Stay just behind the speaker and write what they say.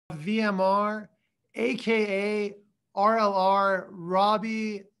VMR, AKA RLR,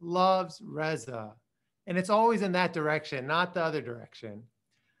 Robbie loves Reza. And it's always in that direction, not the other direction.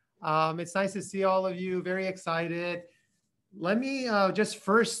 It's nice to see all of you, very excited. Let me just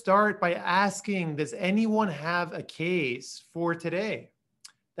first start by asking, does anyone have a case for today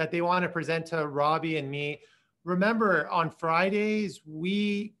that they want to present to Robbie and me? Remember, on Fridays,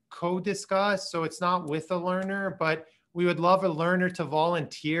 we co-discuss, so it's not with a learner, but we would love a learner to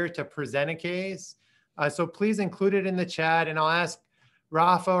volunteer to present a case. So please include it in the chat, and I'll ask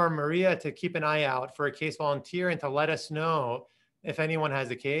Rafa or Maria to keep an eye out for a case volunteer and to let us know if anyone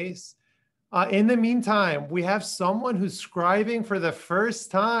has a case. In the meantime, we have someone who's scribing for the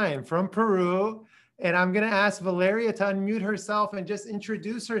first time from Peru, and I'm gonna ask Valeria to unmute herself and just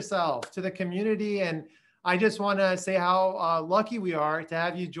introduce herself to the community. And I just wanna say how lucky we are to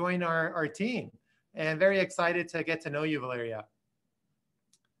have you join our team, and very excited to get to know you, Valeria.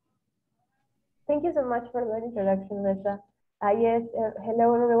 Thank you so much for the introduction, Reza. Yes,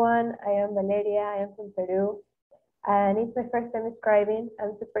 hello everyone. I am Valeria. I am from Peru. And it's my first time scribing.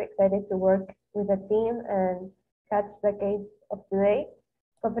 I'm super excited to work with the team and catch the case of today.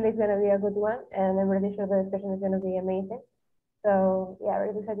 Hopefully it's gonna be a good one, and I'm really sure the discussion is gonna be amazing. So yeah,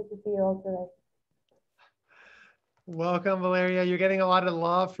 really excited to see you all today. Welcome, Valeria. You're getting a lot of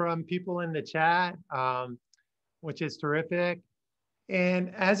love from people in the chat, which is terrific.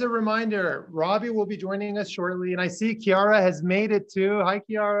 And as a reminder, Robbie will be joining us shortly. And I see Kiara has made it too. Hi,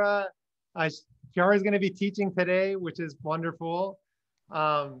 Kiara. Kiara is going to be teaching today, which is wonderful.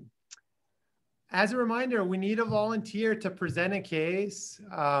 As a reminder, we need a volunteer to present a case.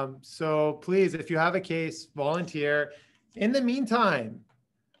 So please, if you have a case, volunteer. In the meantime,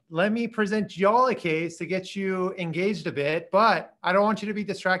 let me present y'all a case to get you engaged a bit, but I don't want you to be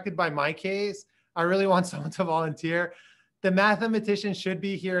distracted by my case. I really want someone to volunteer. The mathematician should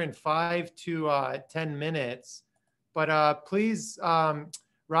be here in 5 to 10 minutes, but please,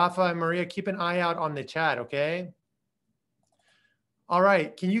 Rafa and Maria, keep an eye out on the chat, okay? All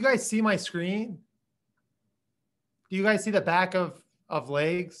right, can you guys see my screen? Do you guys see the back of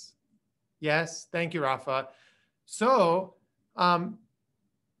legs? Yes, thank you, Rafa. So,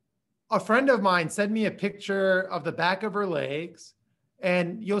 a friend of mine sent me a picture of the back of her legs,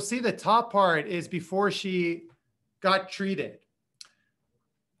 and you'll see the top part is before she got treated.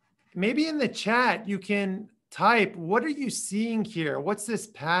 Maybe in the chat, you can type, what are you seeing here? What's this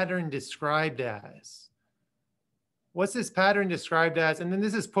pattern described as? What's this pattern described as? And then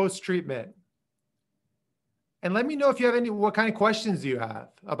this is post-treatment. And let me know if you have any, what kind of questions do you have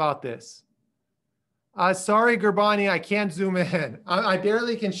about this? Sorry, Gurbani, I can't zoom in. I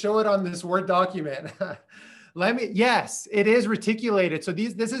barely can show it on this Word document. Yes, it is reticulated. So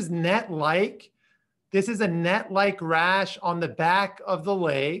this is net-like. This is a net-like rash on the back of the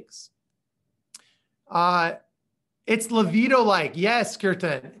legs. It's livedo-like. Yes,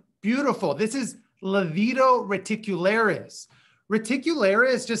 Kirtan. Beautiful. This is livedo reticularis.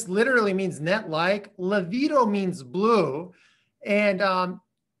 Reticularis just literally means net-like. Livedo means blue. And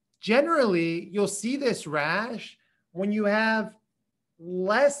generally, you'll see this rash when you have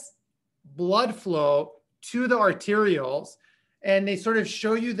less blood flow to the arterioles, and they sort of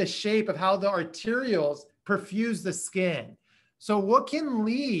show you the shape of how the arterioles perfuse the skin. So what can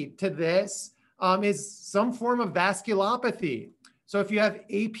lead to this is some form of vasculopathy. So if you have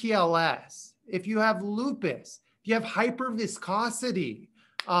APLS, if you have lupus, if you have hyperviscosity,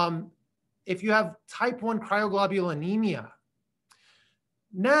 if you have type 1 cryoglobulinemia.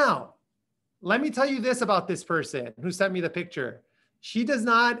 Now, let me tell you this about this person who sent me the picture. She does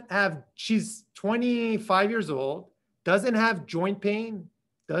not have, she's 25 years old, doesn't have joint pain,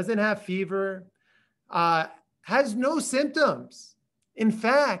 doesn't have fever, has no symptoms. In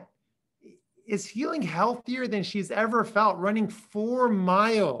fact, is feeling healthier than she's ever felt, running 4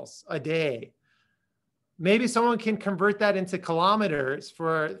 miles a day. Maybe someone can convert that into kilometers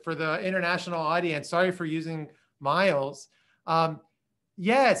for the international audience. Sorry for using miles.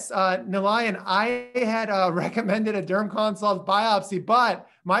 Yes, Nilayan, I had recommended a derm consult biopsy, but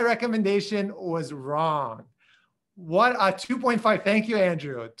my recommendation was wrong. What, 2.5, thank you,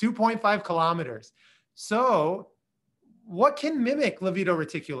 Andrew, 2.5 kilometers. So what can mimic livedo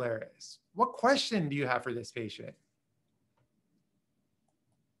reticularis? What question do you have for this patient?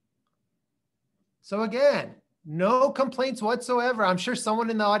 So again, no complaints whatsoever. I'm sure someone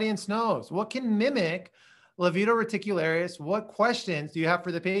in the audience knows. What can mimic livedo reticularis? What questions do you have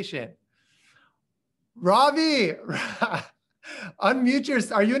for the patient? Ravi, unmute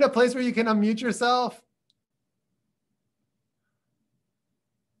yourself. Are you in a place where you can unmute yourself?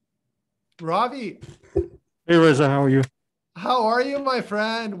 Ravi. Hey, Reza, how are you? How are you, my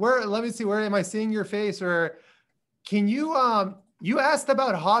friend? Where, let me see, where am I seeing your face? Or can you, you asked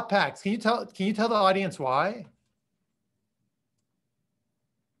about hot packs. Can you tell the audience why?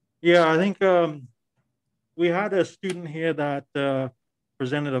 Yeah, I think we had a student here that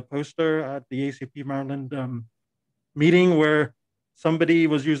presented a poster at the ACP Maryland meeting where somebody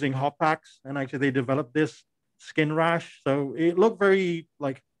was using hot packs and actually they developed this skin rash. So it looked very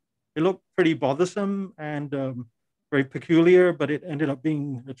like it looked pretty bothersome and very peculiar, but it ended up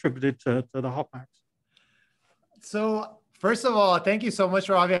being attributed to the hot packs. So first of all, thank you so much,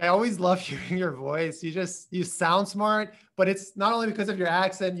 Ravi. I always love hearing your voice. You sound smart, but it's not only because of your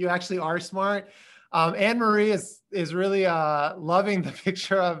accent, you actually are smart. Anne Marie is really loving the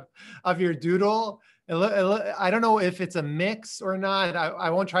picture of your doodle. I don't know if it's a mix or not. I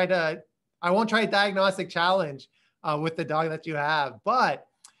won't try a diagnostic challenge with the dog that you have, but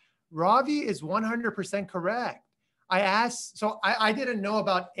Ravi is 100% correct. I asked, so I didn't know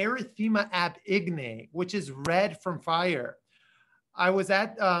about erythema ab igne, which is red from fire. I was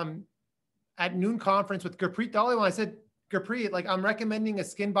at noon conference with Gurpreet Dhaliwal. I said, Gurpreet, like I'm recommending a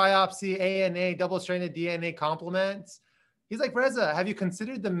skin biopsy, ANA, double-stranded DNA complements. He's like, Reza, have you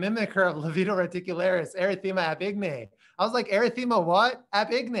considered the mimicker of Livedo reticularis, erythema ab igne? I was like, erythema what?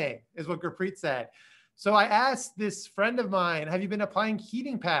 Ab igne is what Gurpreet said. So I asked this friend of mine, have you been applying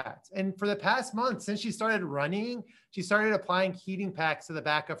heating pads? And for the past month, since she started running, she started applying heating packs to the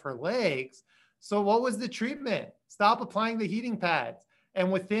back of her legs. So what was the treatment? Stop applying the heating pads.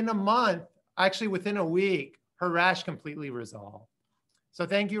 And within a month, actually within a week, her rash completely resolved. So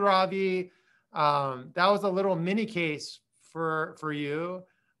thank you, Ravi. That was a little mini case for you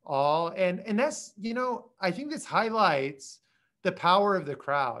all. And that's, you know, I think this highlights the power of the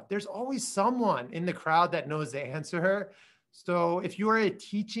crowd. There's always someone in the crowd that knows the answer. So if you are a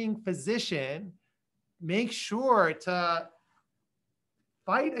teaching physician, make sure to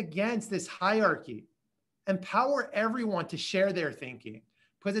fight against this hierarchy. Empower everyone to share their thinking,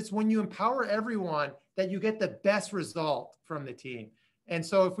 because it's when you empower everyone that you get the best result from the team. And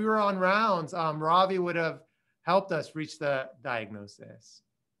so if we were on rounds, Ravi would have helped us reach the diagnosis.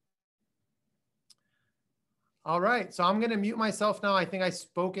 All right, so I'm going to mute myself now. I think I've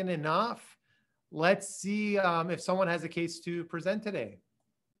spoken enough. Let's see if someone has a case to present today.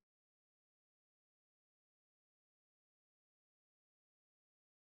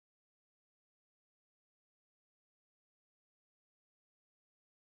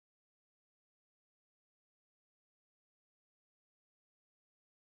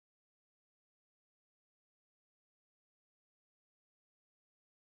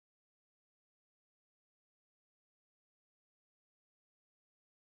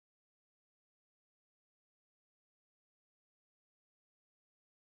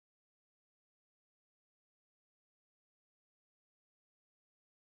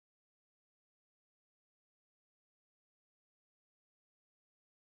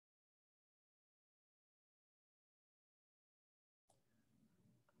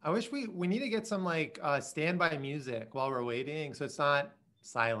 I wish we need to get some like standby music while we're waiting, so it's not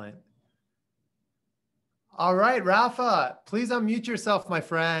silent. All right, Rafa, please unmute yourself, my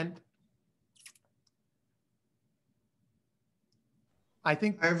friend. I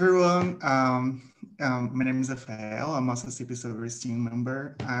think. Hi everyone. My name is Rafael. I'm also a CP Service team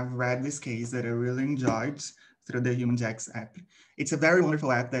member. I've read this case that I really enjoyed through the HumanJax app. It's a very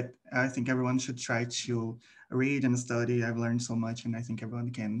wonderful app that I think everyone should try to read and study. I've learned so much, and I think everyone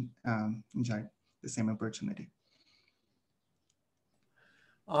can enjoy the same opportunity.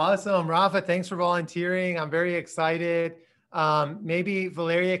 Awesome, Rafa, thanks for volunteering. I'm very excited. Maybe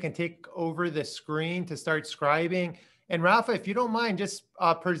Valeria can take over the screen to start scribing. And Rafa, if you don't mind, just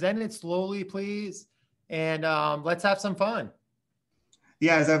present it slowly, please. And let's have some fun.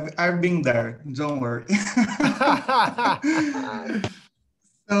 Yes, I've been there, don't worry.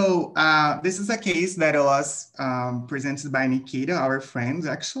 So this is a case that was presented by Nikita, our friend,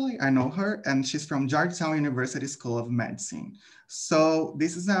 actually, I know her, and she's from Georgetown University School of Medicine. So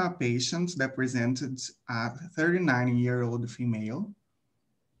this is a patient that presented a 39-year-old female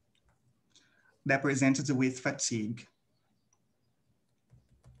that presented with fatigue.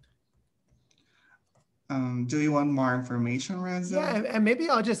 Do you want more information, Reza? Yeah, and maybe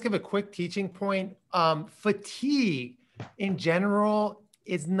I'll just give a quick teaching point. Fatigue in general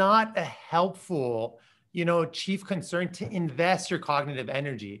is not a helpful, chief concern to invest your cognitive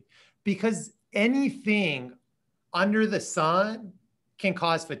energy, because anything under the sun can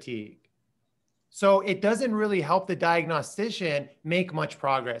cause fatigue. So it doesn't really help the diagnostician make much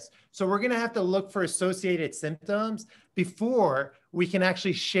progress. So we're going to have to look for associated symptoms before we can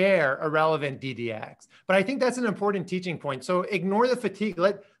actually share a relevant DDX. But I think that's an important teaching point. So ignore the fatigue.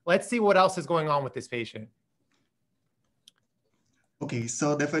 Let's see what else is going on with this patient. Okay,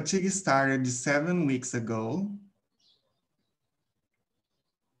 so the fatigue started 7 weeks ago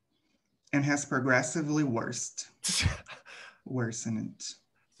and has progressively worsened.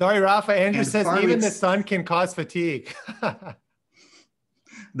 Sorry, Rafa. Andrew And says 4 even the weeks- sun can cause fatigue.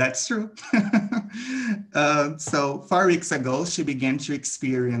 That's true. So 4 weeks ago, she began to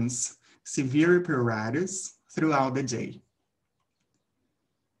experience severe pruritus throughout the day.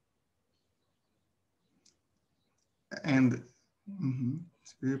 And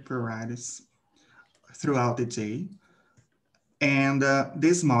severe pruritus throughout the day. And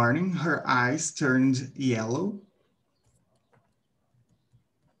this morning, her eyes turned yellow,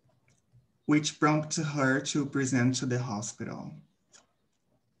 which prompted her to present to the hospital.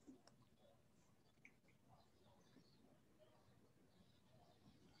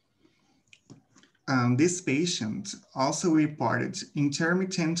 This patient also reported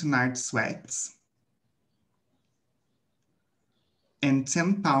intermittent night sweats and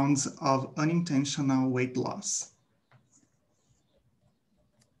 10 pounds of unintentional weight loss.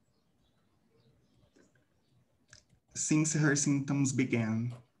 Since her symptoms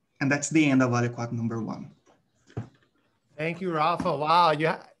began. And that's the end of aliquot number 1. Thank you, Rafa. Wow,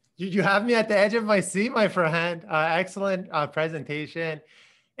 you have me at the edge of my seat, my friend. Excellent presentation.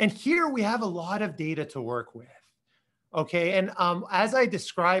 And here we have a lot of data to work with. Okay, and as I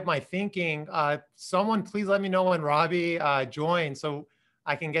describe my thinking, someone please let me know when Robbie joins so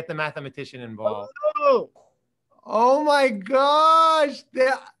I can get the mathematician involved. Oh my gosh.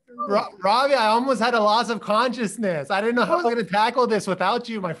 Robbie, I almost had a loss of consciousness. I didn't know how I was going to tackle this without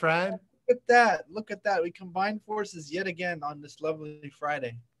you, my friend. Look at that. Look at that. We combined forces yet again on this lovely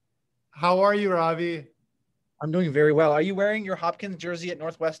Friday. How are you, Robbie? I'm doing very well. Are you wearing your Hopkins jersey at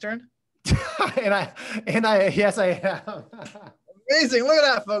Northwestern? and I yes, I am. Amazing. Look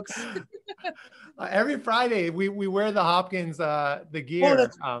at that, folks. Every Friday we wear the Hopkins the gear.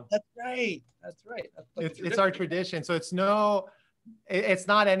 Oh, that's right. That's right. It's our tradition. So it's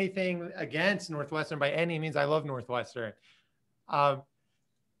not anything against Northwestern by any means. I love Northwestern.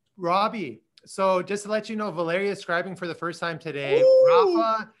 Robbie, so just to let you know, Valeria is scribing for the first time today. Ooh.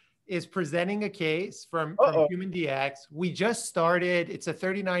 Rafa is presenting a case from Human DX. We just started. It's a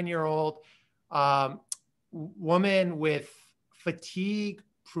 39-year-old woman with fatigue,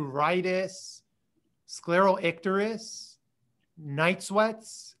 pruritus, scleral icterus, night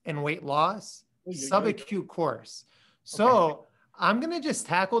sweats, and weight loss, subacute course. So I'm going to just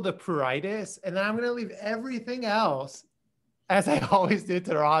tackle the pruritus, and then I'm going to leave everything else as I always did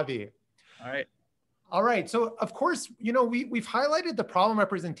to Robbie. All right. All right. So of course, we've highlighted the problem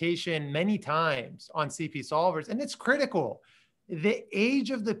representation many times on CP solvers, and it's critical. The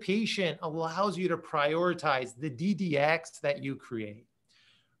age of the patient allows you to prioritize the DDX that you create.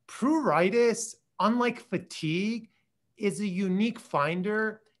 Pruritus, unlike fatigue, is a unique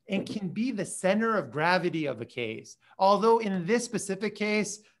finder and can be the center of gravity of a case. Although in this specific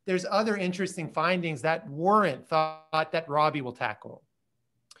case, there's other interesting findings that warrant thought that Robbie will tackle.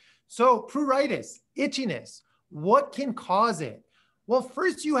 So pruritus, itchiness, what can cause it? Well,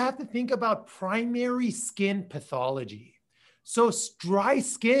 first you have to think about primary skin pathology. So dry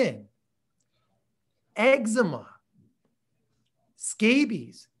skin, eczema,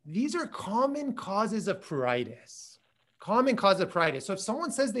 scabies, these are common causes of pruritus. Common cause of pruritus. So if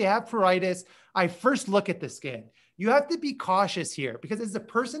someone says they have pruritus, I first look at the skin. You have to be cautious here because as the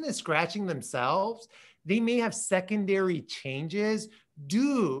person is scratching themselves, they may have secondary changes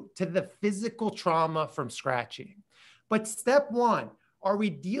due to the physical trauma from scratching. But step one, are we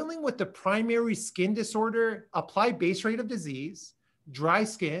dealing with the primary skin disorder? Apply base rate of disease, dry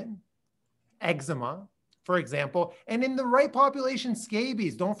skin, eczema, for example, and in the right population,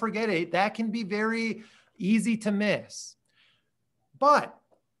 scabies. Don't forget it. That can be very easy to miss. But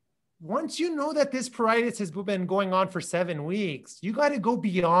once you know that this pruritus has been going on for 7 weeks, you got to go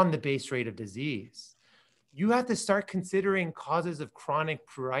beyond the base rate of disease. You have to start considering causes of chronic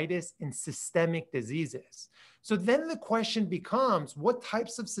pruritus and systemic diseases. So then the question becomes, what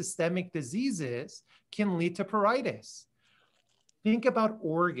types of systemic diseases can lead to pruritus? Think about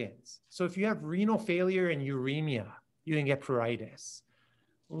organs. So if you have renal failure and uremia, you can get pruritus.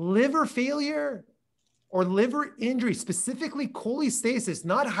 Liver failure or liver injury, specifically cholestasis,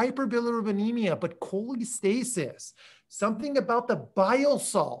 not hyperbilirubinemia, but cholestasis. Something about the bile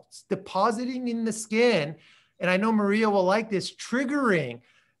salts depositing in the skin. And I know Maria will like this, triggering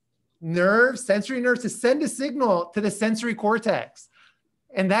nerves, sensory nerves to send a signal to the sensory cortex.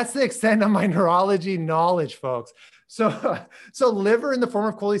 And that's the extent of my neurology knowledge, folks. So, so liver in the form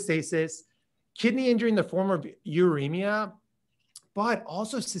of cholestasis, kidney injury in the form of uremia, but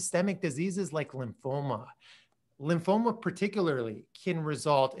also systemic diseases like lymphoma. Lymphoma particularly can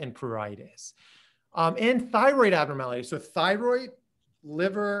result in pruritus, and thyroid abnormalities. So thyroid,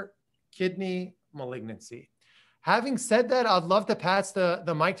 liver, kidney, malignancy. Having said that, I'd love to pass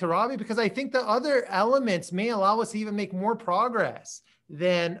the mic to Robbie because I think the other elements may allow us to even make more progress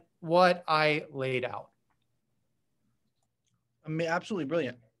than what I laid out. I mean, absolutely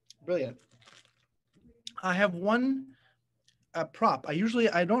brilliant. Brilliant. I have one prop. I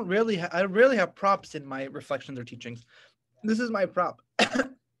rarely have props in my reflections or teachings. This is my prop.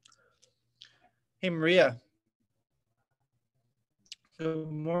 Hey, Maria. Good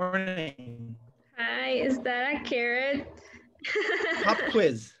morning. Hi, is that a carrot? Pop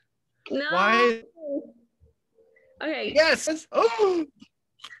quiz. No. Why? Okay. Yes. Oh,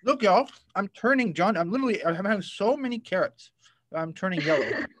 look, y'all. I'm having so many carrots. I'm turning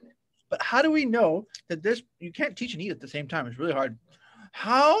yellow. But how do we know that you can't teach and eat at the same time? It's really hard.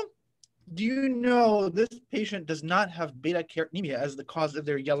 How do you know this patient does not have beta-carotenemia as the cause of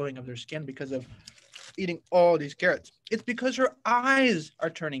their yellowing of their skin because of eating all these carrots? It's because her eyes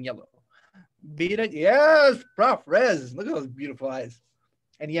are turning yellow. Yes, Prof. Rez. Look at those beautiful eyes.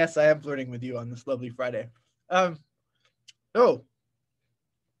 And yes, I am flirting with you on this lovely Friday.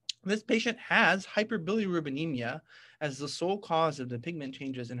 This patient has hyperbilirubinemia as the sole cause of the pigment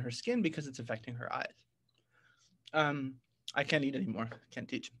changes in her skin because it's affecting her eyes. I can't eat anymore. Can't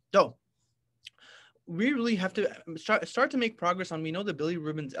teach. So we really have to start to make progress on, we know the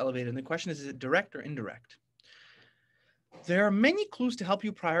bilirubin's elevated. And the question is it direct or indirect? There are many clues to help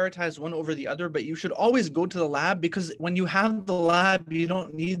you prioritize one over the other, but you should always go to the lab because when you have the lab, you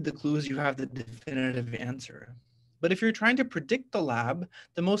don't need the clues, you have the definitive answer. But if you're trying to predict the lab,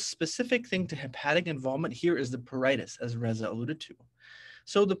 the most specific thing to hepatic involvement here is the pruritus, as Reza alluded to.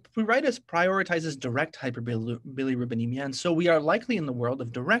 So the pruritus prioritizes direct hyperbilirubinemia, and so we are likely in the world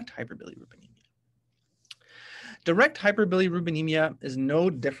of direct hyperbilirubinemia. Direct hyperbilirubinemia is no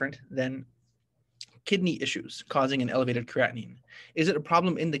different than kidney issues causing an elevated creatinine. Is it a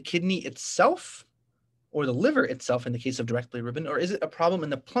problem in the kidney itself or the liver itself in the case of direct bilirubin, or is it a problem in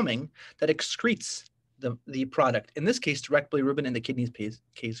the plumbing that excretes the product? In this case, direct bilirubin, in the kidney's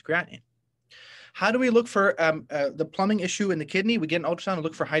case, creatinine. How do we look for the plumbing issue in the kidney? We get an ultrasound to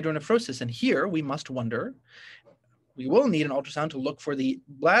look for hydronephrosis, and here we must wonder. We will need an ultrasound to look for the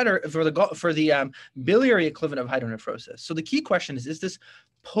bladder, for the biliary equivalent of hydronephrosis. So the key question is this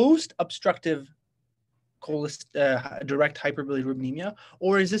post-obstructive direct hyperbilirubinemia,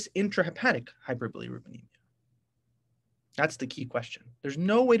 or is this intrahepatic hyperbilirubinemia? That's the key question. There's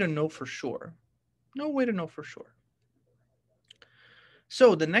no way to know for sure. No way to know for sure.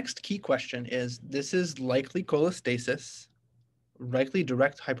 So the next key question is, this is likely cholestasis, likely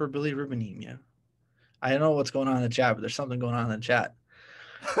direct hyperbilirubinemia. I don't know what's going on in the chat, but there's something going on in the chat.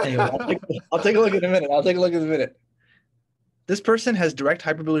 Anyway, I'll take a look in a minute. This person has direct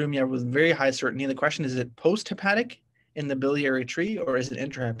hyperbilirubinemia with very high certainty. The question is it post-hepatic in the biliary tree or is it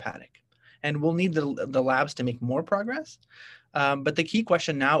intrahepatic? And we'll need the labs to make more progress. But the key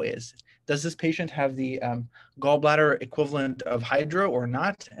question now is, does this patient have the gallbladder equivalent of hydro or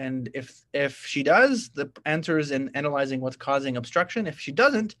not? And if she does, the answer is in analyzing what's causing obstruction. If she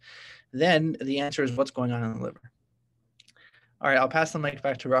doesn't, then the answer is what's going on in the liver. All right, I'll pass the mic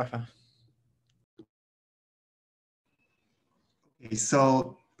back to Rafa. Okay,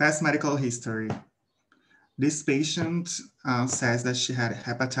 so past medical history. This patient says that she had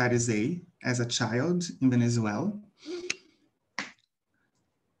hepatitis A as a child in Venezuela.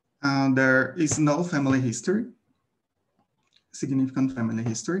 There is no family history, significant family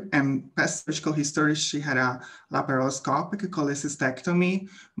history, and past surgical history, she had a laparoscopic cholecystectomy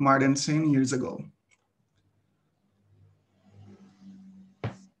more than 10 years ago.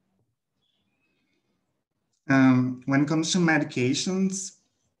 When it comes to medications,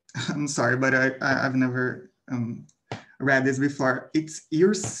 I'm sorry, but I've never read this before. It's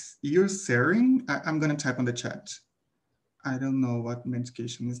Eucerin. I'm gonna type on the chat. I don't know what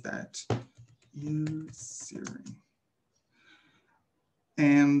medication is that. Eucerin.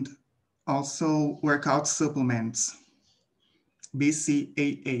 And also workout supplements,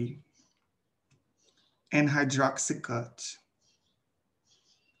 BCAA, and hydroxycut.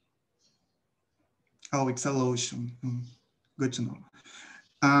 Oh, it's a lotion. Good to know.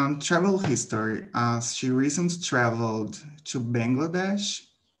 Travel history. She recently traveled to Bangladesh,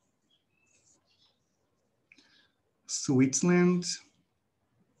 Switzerland,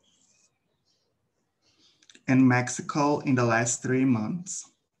 in Mexico in the last 3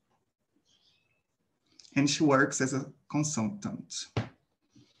 months. And she works as a consultant.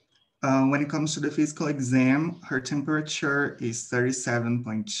 When it comes to the physical exam, her temperature is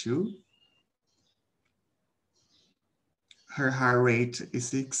 37.2. Her heart rate is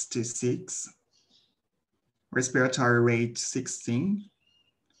 66. Respiratory rate 16.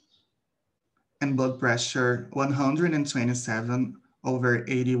 And blood pressure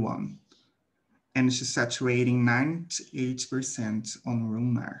 127/81. And she's saturating 98% on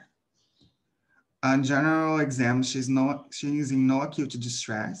room air. On general exam, she's in no acute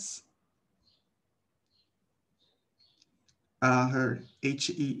distress. Her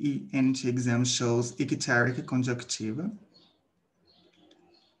HEENT exam shows icteric conjunctiva.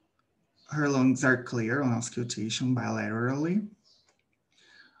 Her lungs are clear on auscultation bilaterally.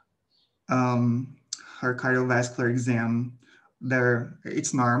 Her cardiovascular exam,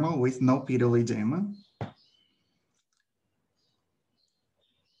 it's normal with no pedal edema.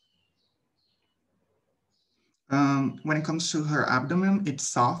 When it comes to her abdomen, it's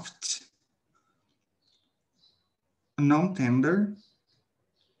soft, non-tender,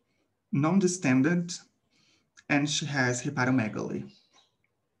 non-distended, and she has hepatomegaly.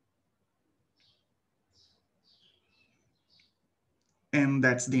 And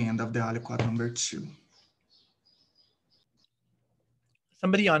that's the end of the aliquot number 2.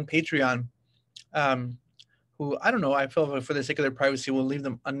 Somebody on Patreon, who, I don't know, I feel for the sake of their privacy, we'll leave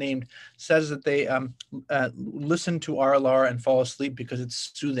them unnamed, says that they listen to RLR and fall asleep because it's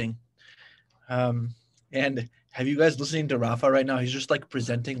soothing. And have you guys listening to Rafa right now? He's just like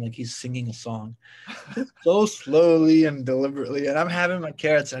presenting like he's singing a song. So slowly and deliberately. And I'm having my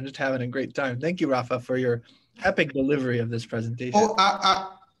carrots. I'm just having a great time. Thank you, Rafa, for your epic delivery of this presentation. Oh,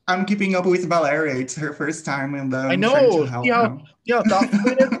 I'm keeping up with Valeria. It's her first time, and I know. See how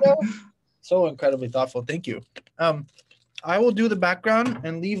thoughtful it is, though? So incredibly thoughtful. Thank you. I will do the background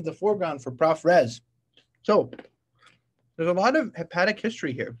and leave the foreground for Prof. Rez. So there's a lot of hepatic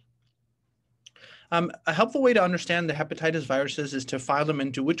history here. A helpful way to understand the hepatitis viruses is to file them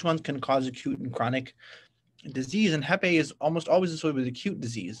into which ones can cause acute and chronic disease. And Hep A is almost always associated with acute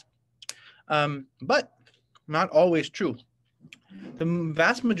disease, but not always true. The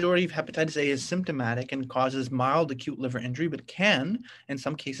vast majority of hepatitis A is symptomatic and causes mild acute liver injury, but can, in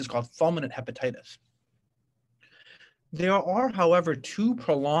some cases, cause fulminant hepatitis. There are, however, 2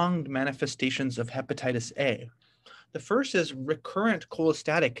 prolonged manifestations of hepatitis A. The first is recurrent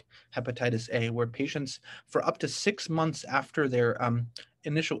cholestatic hepatitis A, where patients, for up to 6 months after their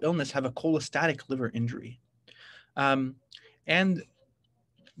initial illness, have a cholestatic liver injury. And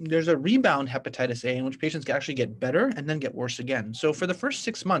there's a rebound hepatitis A in which patients can actually get better and then get worse again. So for the first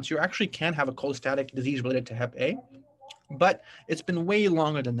 6 months, you actually can have a cholestatic disease related to Hep A, but it's been way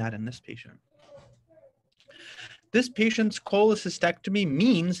longer than that in this patient. This patient's cholecystectomy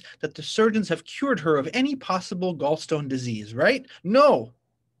means that the surgeons have cured her of any possible gallstone disease, right? No.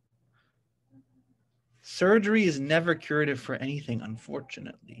 Surgery is never curative for anything,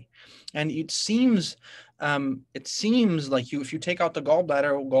 unfortunately. And it seems like if you take out the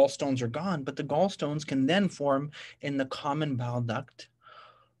gallbladder, gallstones are gone, but the gallstones can then form in the common bile duct,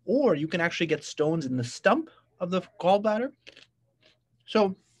 or you can actually get stones in the stump of the gallbladder.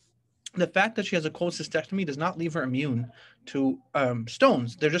 So the fact that she has a cholecystectomy does not leave her immune to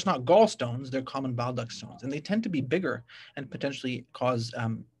stones. They're just not gallstones, they're common bile duct stones, and they tend to be bigger and potentially cause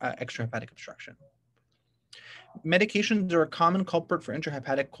extrahepatic obstruction. Medications are a common culprit for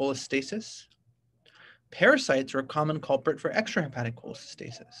intrahepatic cholestasis. Parasites are a common culprit for extrahepatic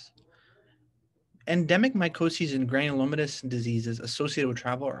cholestasis. Endemic mycoses and granulomatous diseases associated with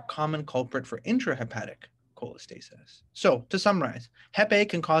travel are a common culprit for intrahepatic cholestasis. So to summarize, Hep A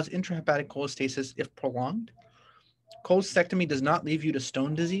can cause intrahepatic cholestasis if prolonged. Cholecystectomy does not leave you to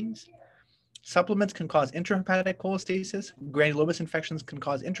stone disease. Supplements can cause intrahepatic cholestasis. Granulomatous infections can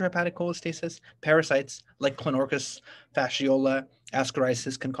cause intrahepatic cholestasis. Parasites like Clonorchis fasciola,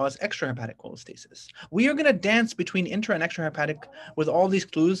 ascariasis can cause extrahepatic cholestasis. We are going to dance between intra and extrahepatic with all these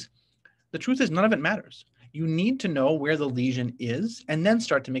clues. The truth is none of it matters. You need to know where the lesion is and then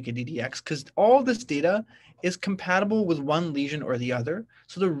start to make a DDX, because all this data is compatible with one lesion or the other.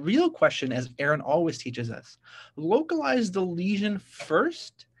 So the real question, as Aaron always teaches us, localize the lesion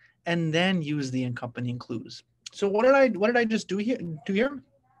first and then use the accompanying clues. So what did I just do here?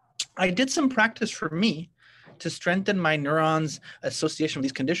 I did some practice for me to strengthen my neurons' association with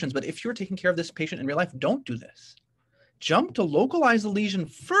these conditions. But if you're taking care of this patient in real life, don't do this. Jump to localize the lesion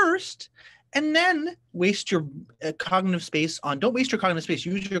first, and then waste your cognitive space on, don't waste your cognitive space,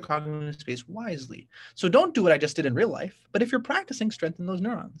 use your cognitive space wisely. So don't do what I just did in real life, but if you're practicing, strengthen those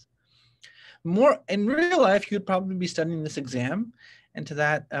neurons. More in real life, you'd probably be studying this exam. And to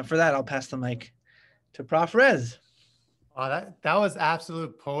that, for that, I'll pass the mic to Prof. Rez. Oh, that was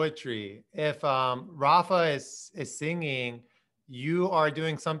absolute poetry. If Rafa is singing, you are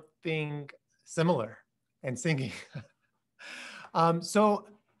doing something similar and singing. So,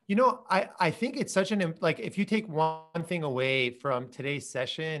 you know, I think it's such an, like, if you take one thing away from today's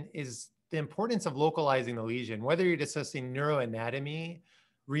session is the importance of localizing the lesion, whether you're discussing neuroanatomy,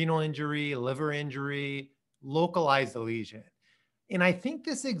 renal injury, liver injury, localize the lesion. And I think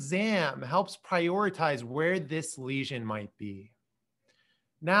this exam helps prioritize where this lesion might be.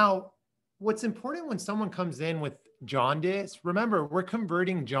 Now, what's important when someone comes in with jaundice, remember, we're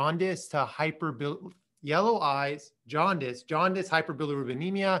converting jaundice to yellow eyes, jaundice,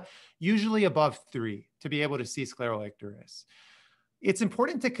 hyperbilirubinemia, usually above 3 to be able to see scleral icterus. It's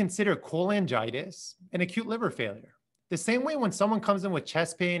important to consider cholangitis and acute liver failure. The same way when someone comes in with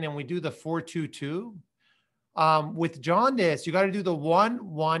chest pain and we do the 4-2-2, with jaundice, you got to do the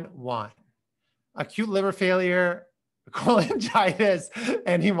 1-1-1. Acute liver failure, cholangitis,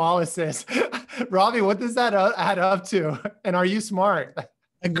 and hemolysis. Robbie, what does that add up to? And are you smart?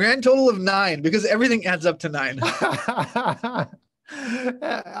 A grand total of 9, because everything adds up to 9.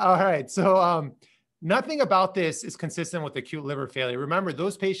 All right. So nothing about this is consistent with acute liver failure. Remember,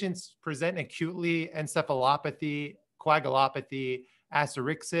 those patients present acutely encephalopathy, coagulopathy,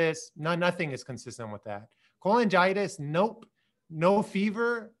 asterixis. Nothing is consistent with that. Cholangitis, nope. No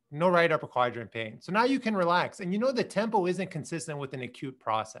fever, no right upper quadrant pain. So now you can relax. And you know the tempo isn't consistent with an acute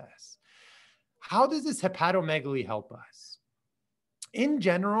process. How does this hepatomegaly help us? In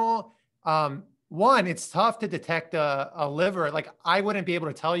general, one, it's tough to detect a liver. Like, I wouldn't be able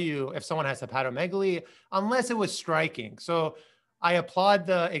to tell you if someone has hepatomegaly unless it was striking. So I applaud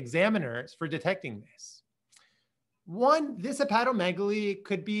the examiners for detecting this. One, this hepatomegaly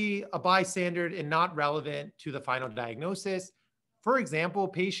could be a bystander and not relevant to the final diagnosis. For example,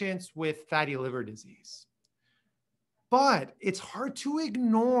 patients with fatty liver disease. But it's hard to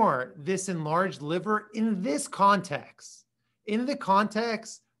ignore this enlarged liver in this context, in the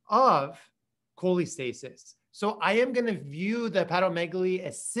context of cholestasis. So I am going to view the hepatomegaly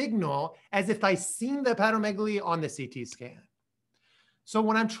as signal as if I seen the hepatomegaly on the CT scan. So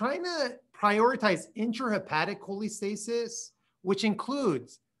when I'm trying to prioritize intrahepatic cholestasis, which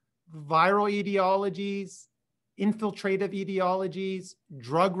includes viral etiologies, infiltrative etiologies,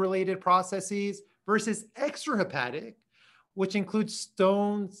 drug-related processes, versus extrahepatic, which includes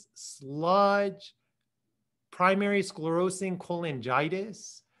stones, sludge, primary sclerosing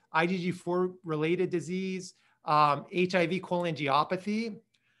cholangitis, IgG4-related disease, HIV cholangiopathy,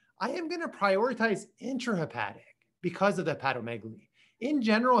 I am going to prioritize intrahepatic because of the hepatomegaly. In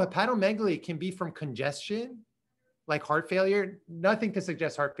general, hepatomegaly can be from congestion, like heart failure. Nothing to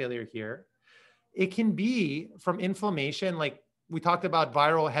suggest heart failure here. It can be from inflammation, like we talked about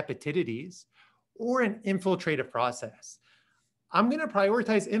viral hepatitis, or an infiltrative process. I'm going to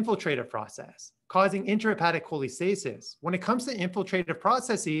prioritize infiltrative process, causing intrahepatic cholestasis. When it comes to infiltrative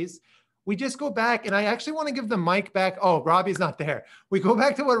processes, we just go back, and I actually want to give the mic back. Oh, Robbie's not there. We go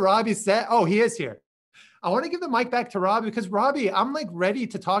back to what Robbie said. Oh, he is here. I want to give the mic back to Robbie because Robbie, I'm like ready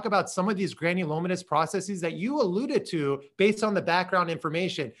to talk about some of these granulomatous processes that you alluded to based on the background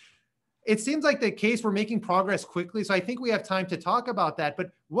information. It seems like the case we're making progress quickly, so I think we have time to talk about that.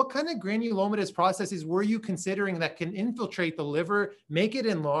 But what kind of granulomatous processes were you considering that can infiltrate the liver, make it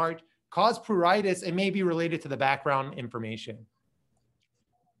enlarge, cause pruritus, and may be related to the background information?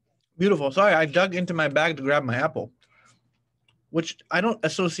 Beautiful. Sorry, I dug into my bag to grab my apple, which I don't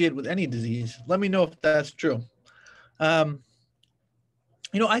associate with any disease. Let me know if that's true. You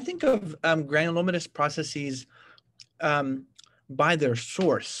know, I think of granulomatous processes by their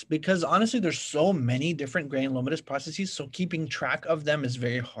source, because honestly, there's so many different granulomatous processes, so keeping track of them is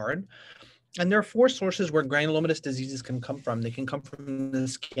very hard. And there are 4 sources where granulomatous diseases can come from. They can come from the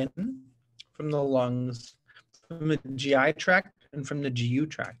skin, from the lungs, from the GI tract, and from the GU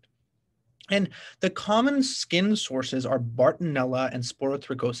tract. And the common skin sources are Bartonella and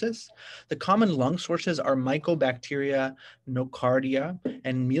Sporotrichosis. The common lung sources are Mycobacteria, Nocardia,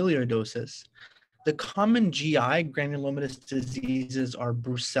 and Melioidosis. The common GI granulomatous diseases are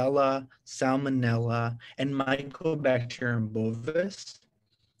Brucella, Salmonella, and Mycobacterium bovis.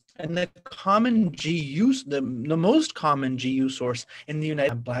 And the common GU, the most common GU source in the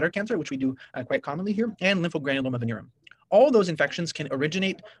United States, bladder cancer, which we do quite commonly here, and lymphogranuloma venereum. All those infections can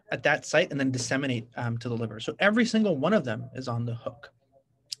originate at that site and then disseminate to the liver. So every single one of them is on the hook.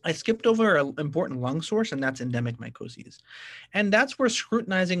 I skipped over an important lung source, and that's endemic mycoses. And that's where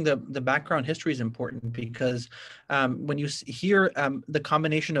scrutinizing the background history is important, because when you hear the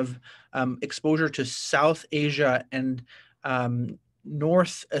combination of exposure to South Asia and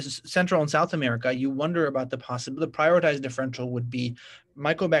North, Central and South America, you wonder about the possibility. The prioritized differential would be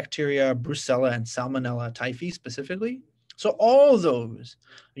Mycobacteria, Brucella, and Salmonella typhi specifically. So all those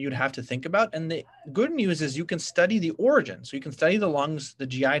you'd have to think about. And the good news is you can study the origin. So you can study the lungs, the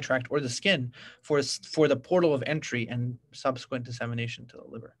GI tract, or the skin for the portal of entry and subsequent dissemination to the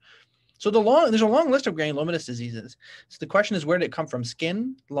liver. So there's a long list of granulomatous diseases. So the question is, where did it come from?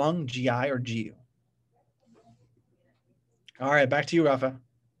 Skin, lung, GI, or GU? All right, back to you, Rafa.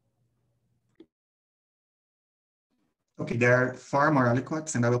 Okay, there are 4 more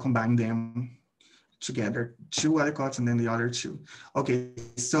aliquots, and I will combine them together, 2 aliquots and then the other 2. Okay,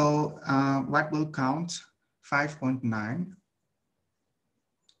 so white blood count 5.9.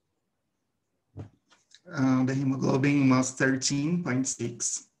 The hemoglobin was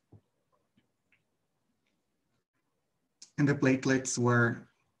 13.6. And the platelets were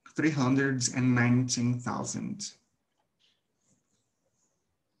 319,000.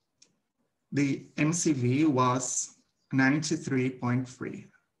 The MCV was 93.3.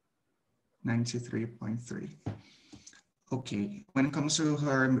 93.3. Okay, when it comes to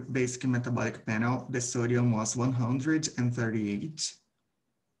her basic metabolic panel, the sodium was 138.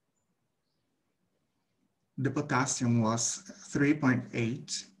 The potassium was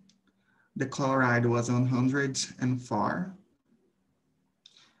 3.8. The chloride was 104.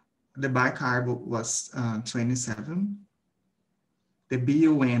 The bicarb was 27. The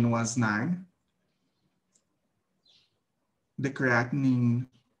BUN was 9. The creatinine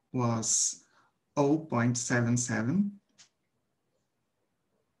was 0.77.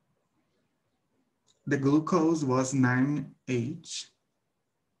 The glucose was 9H.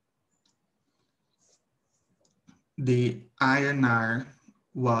 The INR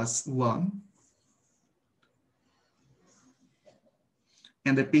was 1.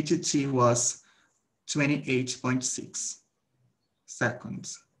 And the PTT was 28.6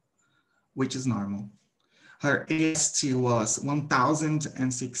 seconds, which is normal. Her AST was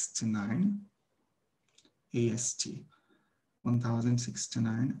 1,069. AST,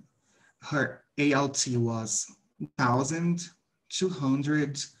 1,069. Her ALT was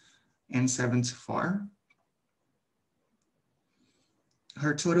 1,274.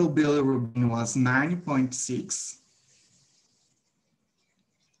 Her total bilirubin was 9.6,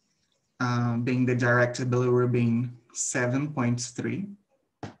 being the direct bilirubin 7.3.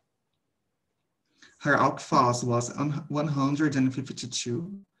 Her alk phos was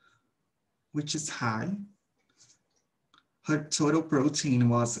 152, which is high. Her total protein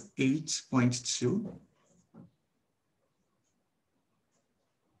was 8.2.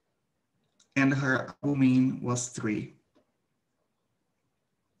 And her albumin was 3.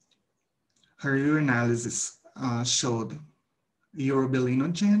 Her urinalysis showed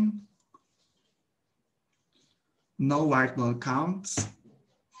urobilinogen, no white blood counts,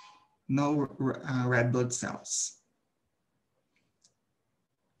 no red blood cells.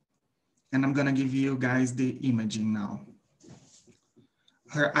 And I'm gonna give you guys the imaging now.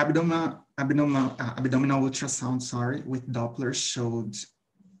 Her abdominal ultrasound, with Doppler showed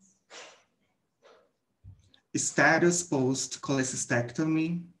status post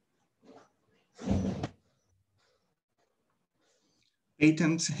cholecystectomy,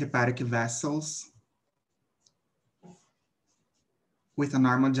 patent hepatic vessels with a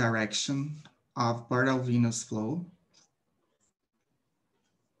normal direction of portal venous flow,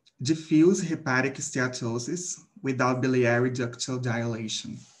 diffuse hepatic steatosis without biliary ductal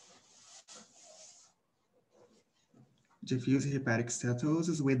dilation. Diffuse hepatic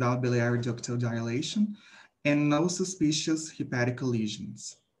steatosis without biliary ductal dilation, and no suspicious hepatic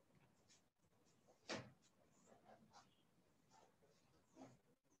lesions.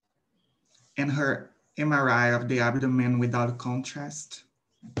 And her MRI of the abdomen without contrast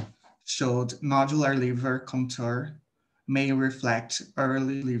showed nodular liver contour may reflect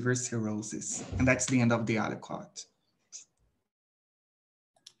early liver cirrhosis. And that's the end of the aliquot.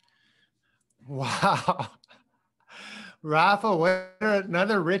 Wow. Rafa, what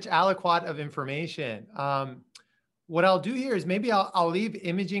another rich aliquot of information. What I'll do here is maybe I'll leave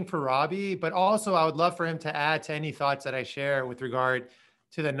imaging for Robbie, but also I would love for him to add to any thoughts that I share with regard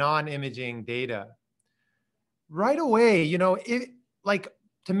to the non-imaging data. Right away, you know,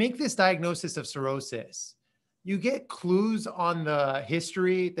 to make this diagnosis of cirrhosis, you get clues on the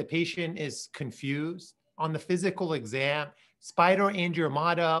history. The patient is confused. On the physical exam,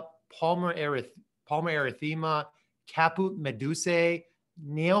 spiroangiomata, palmar erythema, caput medusae,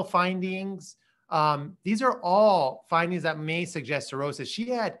 nail findings. These are all findings that may suggest cirrhosis.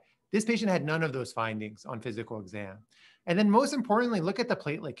 This patient had none of those findings on physical exam. And then most importantly, look at the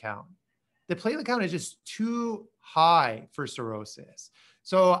platelet count. The platelet count is just too high for cirrhosis.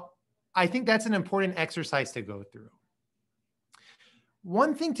 So I think that's an important exercise to go through.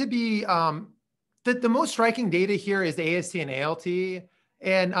 One thing to be, the most striking data here is the AST and ALT.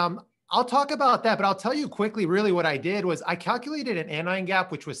 And I'll talk about that, but I'll tell you quickly, really what I did was I calculated an anion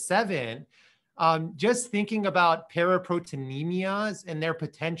gap, which was 7, just thinking about paraproteinemias and their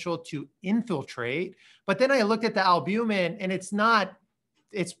potential to infiltrate. But then I looked at the albumin and it's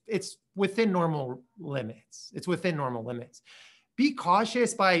within normal limits. It's within normal limits. Be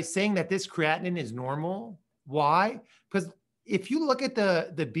cautious by saying that this creatinine is normal. Why? Because if you look at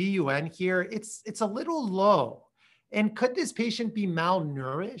the BUN here, it's a little low. And could this patient be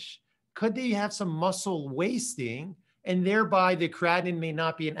malnourished? Could they have some muscle wasting? And thereby the creatinine may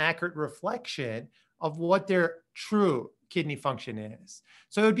not be an accurate reflection of what their true kidney function is.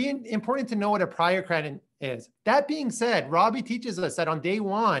 So it would be important to know what a prior creatinine is. That being said, Robbie teaches us that on day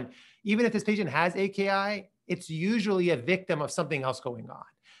 1, even if this patient has AKI, it's usually a victim of something else going on.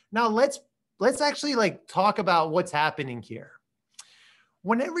 Now let's actually talk about what's happening here.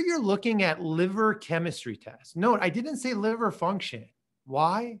 Whenever you're looking at liver chemistry tests, note, I didn't say liver function.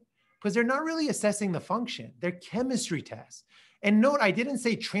 Why? Because they're not really assessing the function. They're chemistry tests. And note, I didn't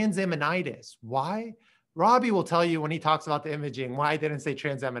say transaminitis. Why? Robbie will tell you when he talks about the imaging why I didn't say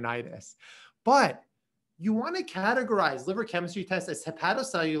transaminitis. But you want to categorize liver chemistry tests as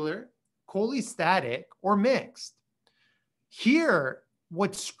hepatocellular, cholestatic, or mixed. Here,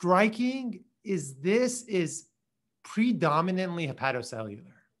 what's striking is this is predominantly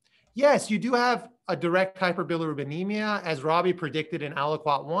hepatocellular. Yes, you do have a direct hyperbilirubinemia, as Robbie predicted in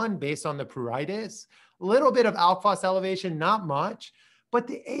aliquot 1 based on the pruritus. A little bit of alk phos elevation, not much, but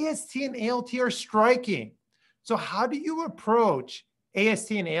the AST and ALT are striking. So how do you approach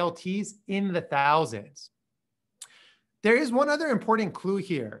AST and ALTs in the thousands? There is one other important clue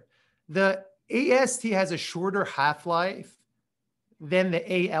here. The AST has a shorter half-life than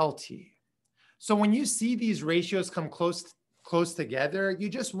the ALT. So when you see these ratios come close together, you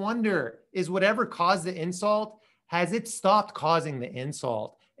just wonder, is whatever caused the insult, has it stopped causing the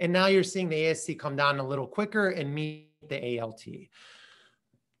insult? And now you're seeing the AST come down a little quicker and meet the ALT.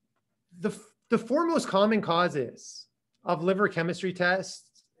 The 4 most common causes of liver chemistry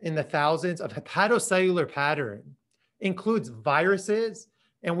tests in the thousands of hepatocellular pattern includes viruses.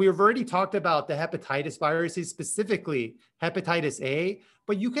 And we've already talked about the hepatitis viruses, specifically hepatitis A,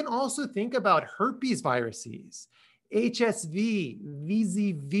 but you can also think about herpes viruses, HSV,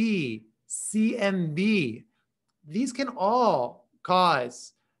 VZV, CMV. These can all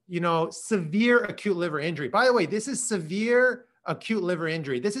cause, severe acute liver injury. By the way, this is severe acute liver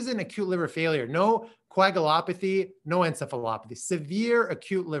injury. This isn't acute liver failure. No coagulopathy, no encephalopathy. Severe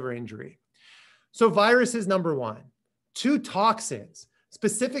acute liver injury. So viruses, number 1. 2, toxins,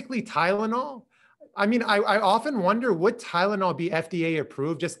 specifically Tylenol. I mean, I often wonder, would Tylenol be FDA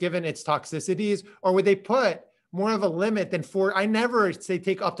approved just given its toxicities, or would they put more of a limit than 4? I never say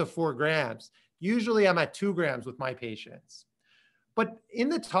take up to 4 grams. Usually I'm at 2 grams with my patients. But in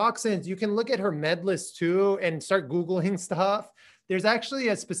the toxins, you can look at her med list too and start Googling stuff. There's actually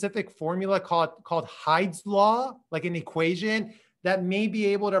a specific formula called Hyde's Law, like an equation that may be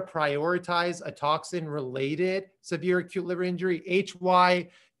able to prioritize a toxin-related severe acute liver injury, HYDE.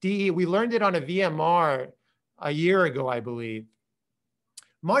 We learned it on a VMR a year ago, I believe.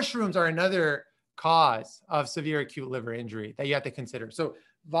 Mushrooms are another cause of severe acute liver injury that you have to consider. So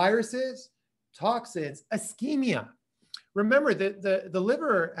viruses, toxins, ischemia. Remember that the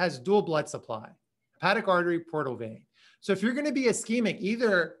liver has dual blood supply, hepatic artery, portal vein. So if you're going to be ischemic,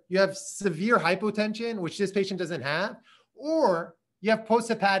 either you have severe hypotension, which this patient doesn't have, or you have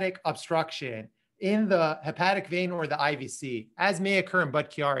posthepatic obstruction in the hepatic vein or the IVC, as may occur in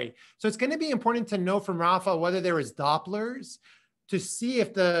Budd-Chiari. So it's going to be important to know from Rafa whether there was Dopplers to see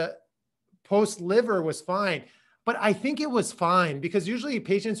if the post-liver was fine. But I think it was fine because usually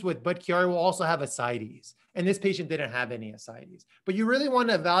patients with Budd-Chiari will also have ascites, and this patient didn't have any ascites. But you really want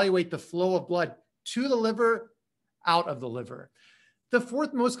to evaluate the flow of blood to the liver, out of the liver. The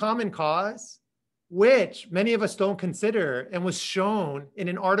 4th most common cause, which many of us don't consider, and was shown in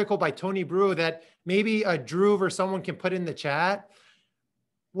an article by Tony Brew that maybe Drew or someone can put in the chat,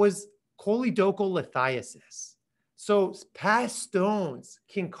 was choledocholithiasis. So past stones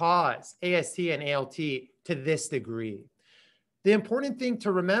can cause AST and ALT to this degree. The important thing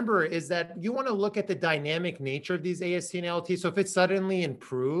to remember is that you want to look at the dynamic nature of these AST and ALT. So if it suddenly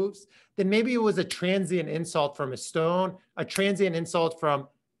improves, then maybe it was a transient insult from a stone, a transient insult from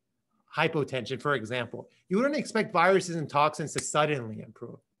hypotension, for example. You wouldn't expect viruses and toxins to suddenly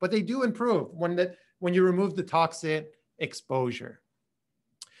improve, but they do improve when you remove the toxin exposure.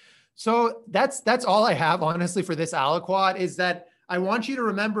 So that's all I have, honestly, for this aliquot, is that I want you to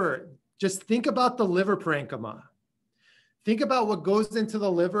remember, just think about the liver parenchyma. Think about what goes into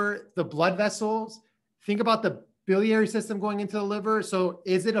the liver, the blood vessels. Think about the biliary system going into the liver. So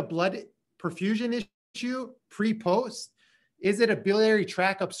is it a blood perfusion issue pre-post? Is it a biliary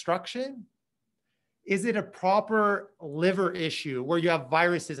tract obstruction? Is it a proper liver issue where you have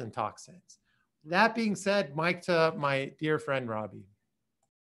viruses and toxins? That being said, mic to my dear friend, Robbie.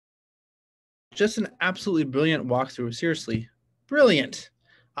 Just an absolutely brilliant walkthrough. Seriously, brilliant.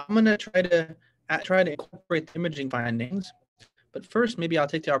 I'm going to try to incorporate the imaging findings, but first, maybe I'll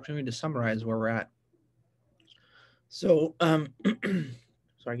take the opportunity to summarize where we're at. So,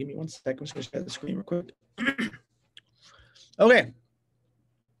 sorry, give me 1 second. I'm just going to share the screen real quick. Okay.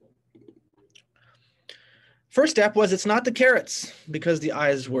 First step was it's not the carrots because the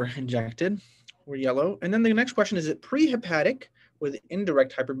eyes were injected, were yellow. And then the next question is it prehepatic with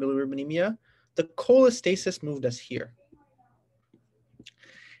indirect hyperbilirubinemia? The cholestasis moved us here.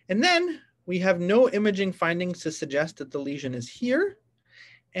 And then we have no imaging findings to suggest that the lesion is here.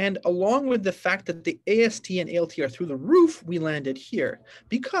 And along with the fact that the AST and ALT are through the roof, we landed here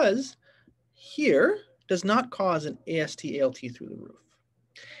because here does not cause an AST, ALT through the roof.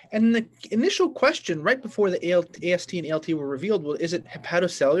 And the initial question right before the AST and ALT were revealed was, is it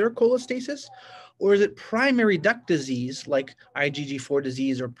hepatocellular cholestasis? Or is it primary duct disease like IgG4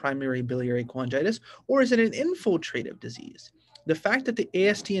 disease or primary biliary cholangitis? Or is it an infiltrative disease? The fact that the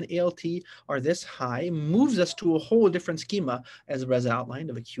AST and ALT are this high moves us to a whole different schema, as Reza outlined,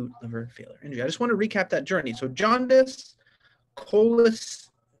 of acute liver failure injury. I just want to recap that journey. So jaundice,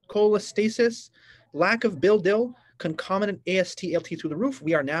 cholestasis, lack of bil-dil, concomitant AST, ALT through the roof.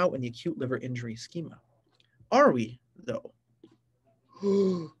 We are now in the acute liver injury schema. Are we, though?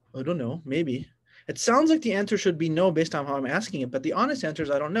 I don't know, maybe. It sounds like the answer should be no based on how I'm asking it, but the honest answer is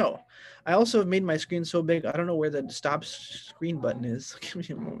I don't know. I also have made my screen so big, I don't know where the stop screen button is. Give me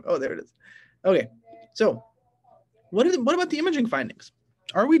a moment. Oh, there it is. Okay, so what about the imaging findings?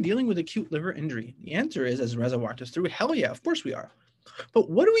 Are we dealing with acute liver injury? The answer is, as Reza walked us through, hell yeah, of course we are. But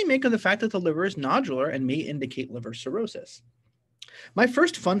what do we make of the fact that the liver is nodular and may indicate liver cirrhosis? My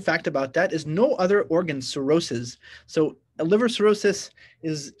first fun fact about that is no other organ cirrhoses. So a liver cirrhosis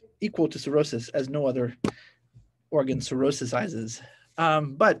is equal to cirrhosis as no other organ cirrhosisizes.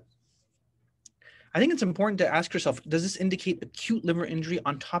 But I think it's important to ask yourself, does this indicate acute liver injury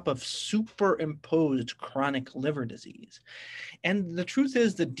on top of superimposed chronic liver disease? And the truth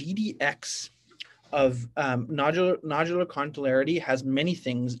is the DDX of nodular condylarity has many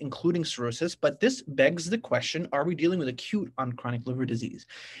things, including cirrhosis, but this begs the question, are we dealing with acute on chronic liver disease?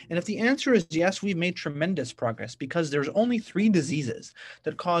 And if the answer is yes, we've made tremendous progress because there's only 3 diseases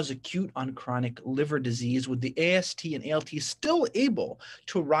that cause acute on chronic liver disease with the AST and ALT still able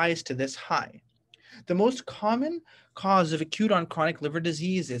to rise to this high. The most common cause of acute on chronic liver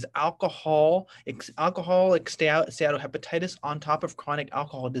disease is alcoholic steatohepatitis on top of chronic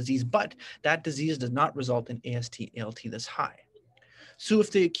alcohol disease, but that disease does not result in AST, ALT this high. So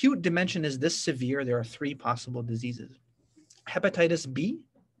if the acute dimension is this severe, there are 3 possible diseases. Hepatitis B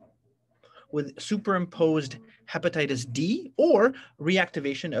with superimposed hepatitis D or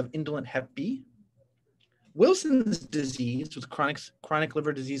reactivation of indolent hep B. Wilson's disease with chronic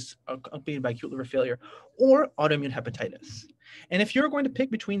liver disease accompanied by acute liver failure, or autoimmune hepatitis. And if you're going to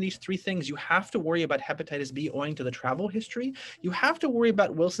pick between these 3 things, you have to worry about hepatitis B owing to the travel history. You have to worry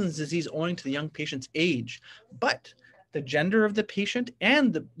about Wilson's disease owing to the young patient's age. But the gender of the patient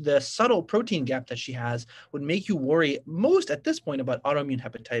and the subtle protein gap that she has would make you worry most at this point about autoimmune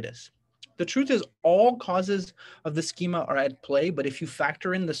hepatitis. The truth is all causes of the schema are at play, but if you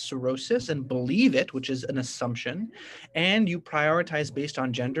factor in the cirrhosis and believe it, which is an assumption, and you prioritize based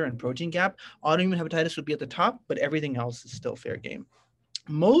on gender and protein gap, autoimmune hepatitis would be at the top, but everything else is still fair game.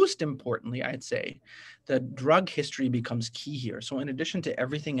 Most importantly, I'd say the drug history becomes key here. So in addition to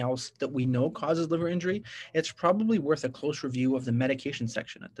everything else that we know causes liver injury, it's probably worth a close review of the medication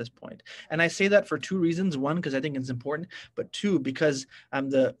section at this point. And I say that for 2 reasons. 1, because I think it's important, but 2, because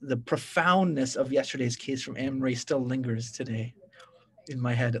the profoundness of yesterday's case from Anne Marie still lingers today, in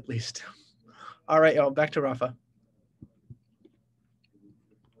my head at least. All right, y'all, back to Rafa.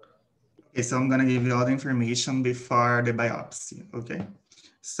 Okay, so I'm gonna give you all the information before the biopsy, okay?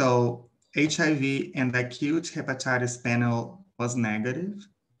 So HIV and acute hepatitis panel was negative.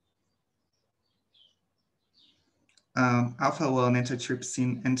 Alpha-1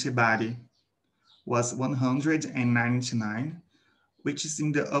 antitrypsin antibody was 199, which is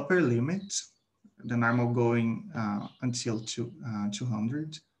in the upper limit, the normal going until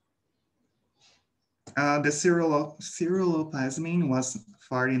 200. The ceruloplasmin was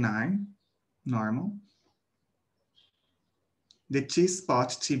 49, normal. The T-spot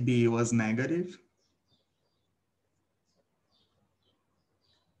TB was negative.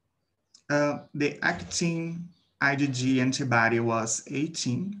 The actin IgG antibody was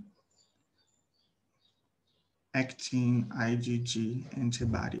 18. Actin IgG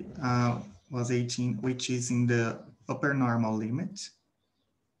antibody was 18, which is in the upper normal limit.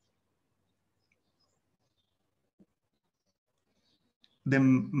 The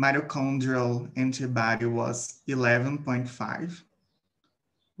mitochondrial antibody was 11.5,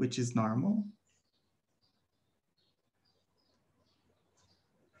 which is normal.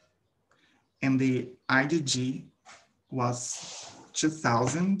 And the IgG was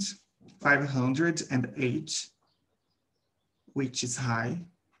 2,508, which is high.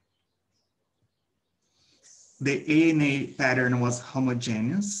 The ANA pattern was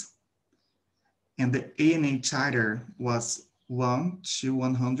homogeneous, and the ANA titer was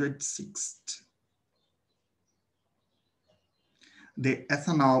 1:106. The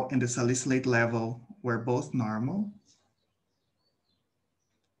ethanol and the salicylate level were both normal.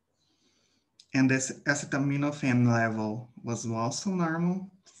 And this acetaminophen level was also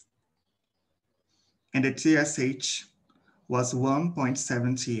normal. And the TSH was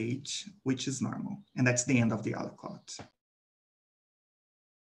 1.78, which is normal. And that's the end of the aliquot.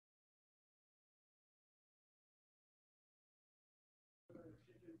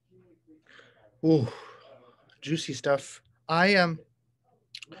 Ooh, juicy stuff.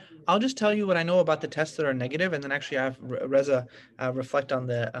 I'll just tell you what I know about the tests that are negative, and then actually I have Reza reflect on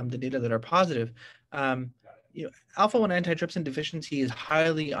the data that are positive. Alpha-1 antitrypsin deficiency is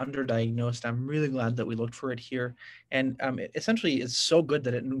highly underdiagnosed. I'm really glad that we looked for it here. And it essentially is so good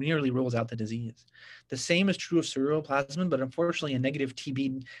that it nearly rules out the disease. The same is true of ceruloplasmin, but unfortunately a negative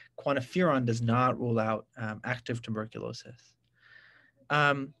TB quantiferon does not rule out active tuberculosis.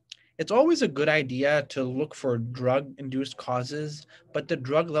 It's always a good idea to look for drug-induced causes, but the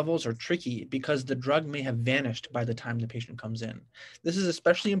drug levels are tricky because the drug may have vanished by the time the patient comes in. This is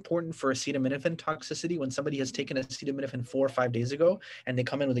especially important for acetaminophen toxicity. When somebody has taken acetaminophen 4 or 5 days ago and they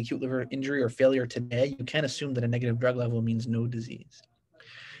come in with acute liver injury or failure today, you can't assume that a negative drug level means no disease.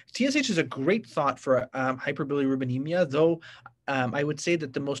 TSH is a great thought for hyperbilirubinemia, though I would say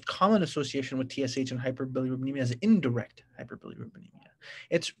that the most common association with TSH and hyperbilirubinemia is indirect hyperbilirubinemia.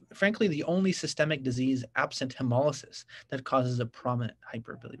 It's frankly the only systemic disease absent hemolysis that causes a prominent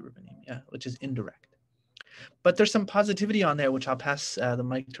hyperbilirubinemia, which is indirect. But there's some positivity on there, which I'll pass the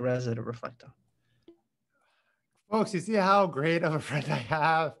mic to Reza to reflect on. Folks, you see how great of a friend I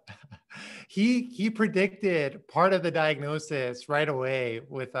have? He predicted part of the diagnosis right away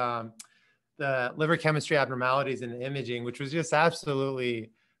with the liver chemistry abnormalities in the imaging, which was just absolutely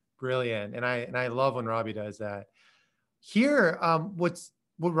brilliant. And I love when Robbie does that. Here, what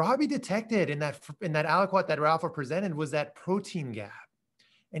Robbie detected in that aliquot that Ralph presented was that protein gap.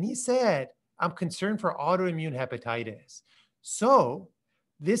 And he said, I'm concerned for autoimmune hepatitis. So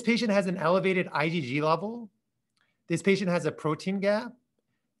this patient has an elevated IgG level. This patient has a protein gap.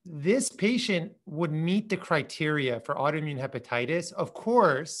 This patient would meet the criteria for autoimmune hepatitis. Of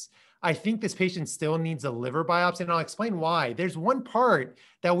course, I think this patient still needs a liver biopsy, and I'll explain why. There's one part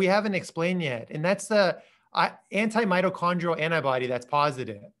that we haven't explained yet, and that's the anti-mitochondrial antibody that's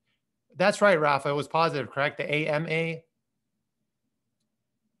positive. That's right, Rafa, it was positive, correct? The AMA?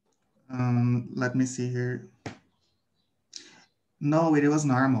 Let me see here. No, it was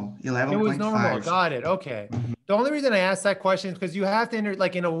normal, 11.5. It was normal, got it, okay. Mm-hmm. The only reason I asked that question is because you have to enter,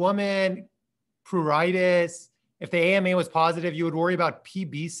 like in a woman, pruritus, if the AMA was positive, you would worry about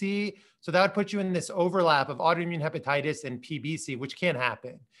PBC. So that would put you in this overlap of autoimmune hepatitis and PBC, which can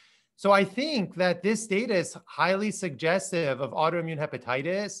happen. So I think that this data is highly suggestive of autoimmune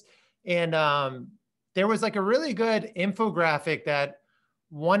hepatitis. And there was like a really good infographic that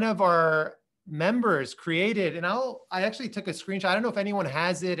one of our members created, and I actually took a screenshot. I don't know if anyone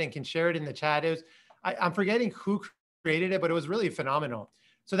has it and can share it in the chat. I'm forgetting who created it, but it was really phenomenal.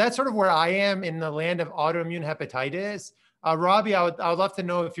 So that's sort of where I am in the land of autoimmune hepatitis. Robbie, I would love to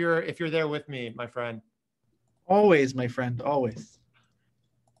know if you're there with me, my friend. Always, my friend, always.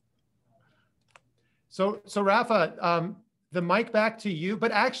 So Rafa, the mic back to you,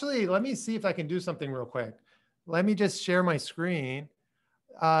 but actually, let me see if I can do something real quick. Let me just share my screen.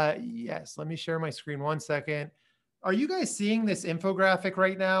 Yes, let me share my screen 1 second. are you guys seeing this infographic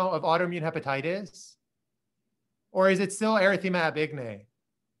right now of autoimmune hepatitis? Or is it still erythema ab igne?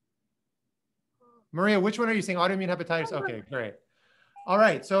 Maria, which one are you seeing? Autoimmune hepatitis? Okay, great. All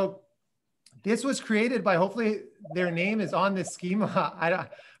right, so this was created by, hopefully their name is on this schema.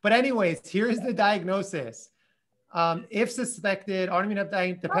 But anyways, here's the diagnosis. If suspected, autoimmune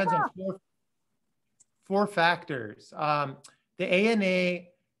hepatitis depends on four factors. The ANA,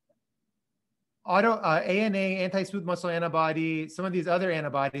 ANA, anti-smooth muscle antibody, some of these other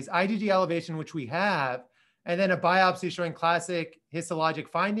antibodies, IgG elevation, which we have, and then a biopsy showing classic histologic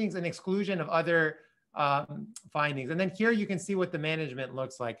findings and exclusion of other findings. And then here you can see what the management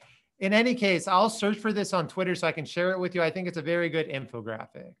looks like. In any case, I'll search for this on Twitter so I can share it with you. I think it's a very good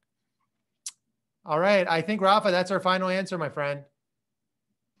infographic. All right, I think, Rafa, that's our final answer, my friend.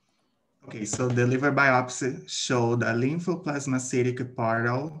 Okay, so the liver biopsy showed a lymphoplasmacytic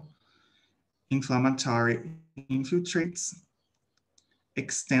portal inflammatory infiltrates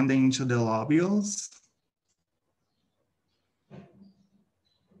extending into the lobules.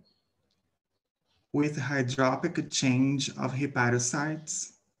 With hydropic change of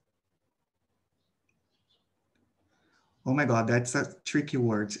hepatocytes. Oh my God, that's a tricky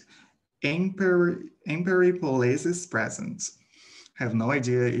word. Emperipolesis present. Have no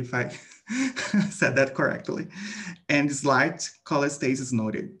idea if I said that correctly. And slight cholestasis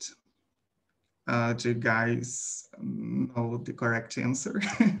noted. Do you guys know the correct answer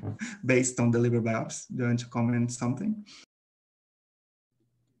based on the liver biopsy? Do you want to comment something?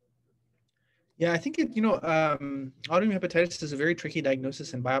 Yeah, I think autoimmune hepatitis is a very tricky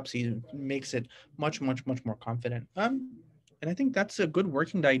diagnosis, and biopsy makes it much more confident. And I think that's a good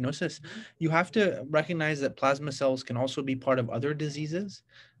working diagnosis. You have to recognize that plasma cells can also be part of other diseases,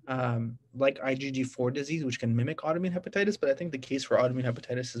 like IgG4 disease, which can mimic autoimmune hepatitis. But I think the case for autoimmune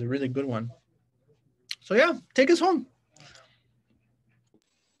hepatitis is a really good one. So yeah, take us home.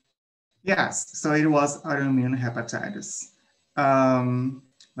 Yes, so it was autoimmune hepatitis.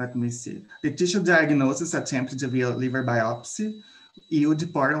 Let me see. The tissue diagnosis attempted via liver biopsy yield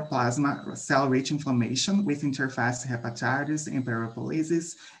portal plasma cell-rich inflammation with interface hepatitis,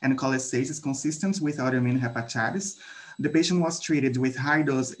 emperipolesis, and cholestasis consistent with autoimmune hepatitis. The patient was treated with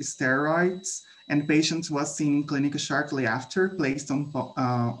high-dose steroids, and patient was seen in clinic shortly after, placed on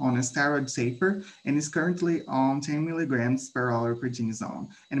a steroid taper, and is currently on 10 milligrams per hour prednisone.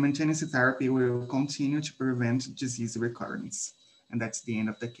 And maintenance therapy will continue to prevent disease recurrence. And that's the end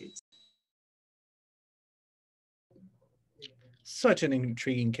of the case. Such an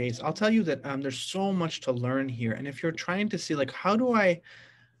intriguing case. I'll tell you that there's so much to learn here. And if you're trying to see, like, how do I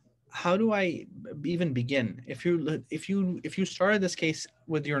even begin? If you started this case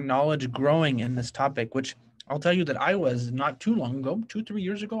with your knowledge growing in this topic, which I'll tell you that I was not too long ago, 2-3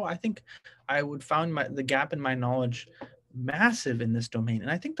 years ago, I think I would found the gap in my knowledge massive in this domain. And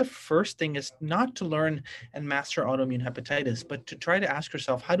I think the first thing is not to learn and master autoimmune hepatitis, but to try to ask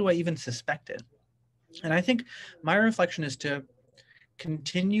yourself, how do I even suspect it? And I think my reflection is to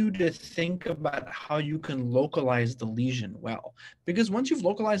continue to think about how you can localize the lesion well. Because once you've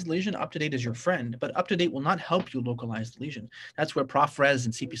localized the lesion, UpToDate is your friend, but UpToDate will not help you localize the lesion. That's where ProfRes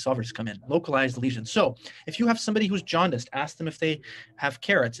and CP solvers come in, localize the lesion. So if you have somebody who's jaundiced, ask them if they have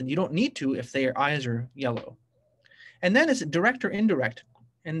carrots, and you don't need to if their eyes are yellow. And then is it direct or indirect?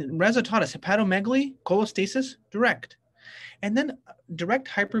 And Reza taught us hepatomegaly, cholestasis, direct. And then direct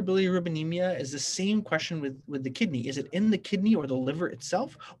hyperbilirubinemia is the same question with the kidney. Is it in the kidney or the liver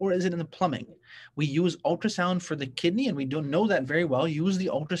itself, or is it in the plumbing? We use ultrasound for the kidney, and we don't know that very well. Use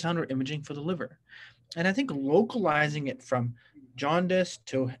the ultrasound or imaging for the liver. And I think localizing it from jaundice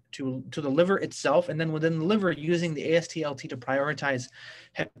to the liver itself, and then within the liver, using the AST/ALT to prioritize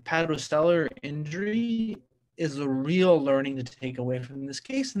hepatocellular injury is the real learning to take away from this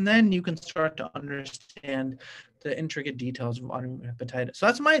case. And then you can start to understand the intricate details of autoimmune hepatitis. So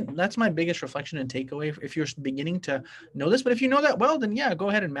that's my biggest reflection and takeaway if you're beginning to know this. But if you know that well, then yeah, go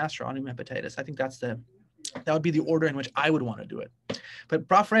ahead and master autoimmune hepatitis. I think that would be the order in which I would want to do it. But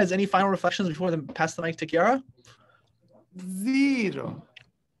Prof. Rez, any final reflections before I pass the mic to Chiara? Zero.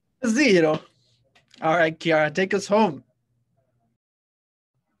 All right, Chiara, take us home.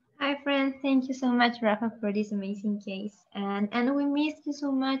 Hi, friends. Thank you so much, Rafa, for this amazing case. And we missed you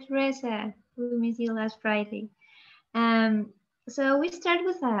so much, Reza. We missed you last Friday. So we start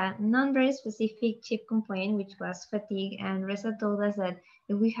with a non-very specific chief complaint, which was fatigue. And Reza told us that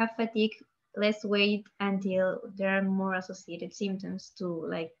if we have fatigue, let's wait until there are more associated symptoms to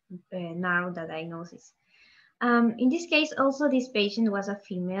narrow the diagnosis. In this case, also this patient was a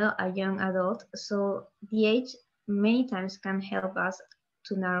female, a young adult. So the age many times can help us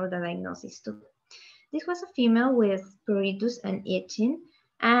to narrow the diagnosis too. This was a female with pruritus and itching,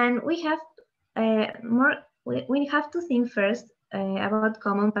 and we have we have to think first about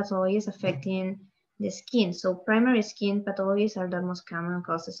common pathologies affecting the skin. So primary skin pathologies are the most common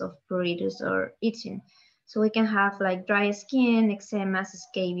causes of pruritus or itching. So we can have like dry skin, eczema,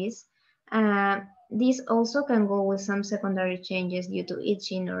 scabies. These also can go with some secondary changes due to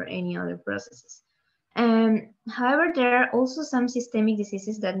itching or any other processes. However, there are also some systemic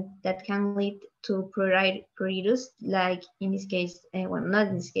diseases that can lead to pruritus, like in this case, well, not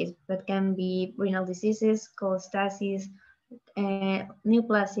in this case, but can be renal diseases, cholestasis,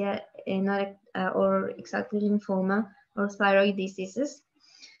 neoplasia, not, or exactly lymphoma, or thyroid diseases.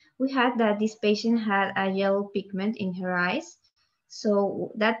 We had that this patient had a yellow pigment in her eyes.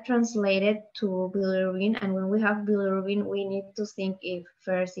 So that translated to bilirubin. And when we have bilirubin, we need to think if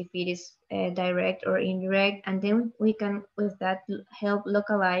first if it is direct or indirect. And then we can, with that, help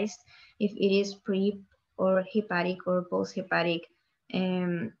localize if it is pre or hepatic or post-hepatic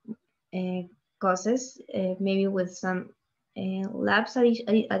um, uh, causes, maybe with some labs,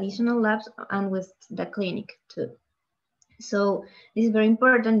 additional labs, and with the clinic too. So this is very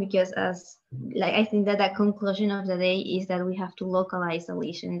important because as like I think that the conclusion of the day is that we have to localize the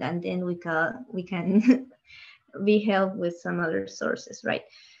lesion, and then we can be helped with some other sources, right?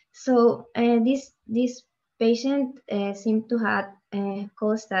 So this patient seemed to have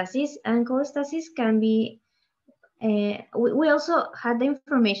cholestasis, and cholestasis can be we also had the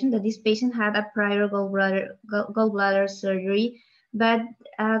information that this patient had a prior gallbladder surgery, but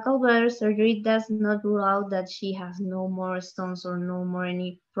gallbladder surgery does not rule out that she has no more stones or no more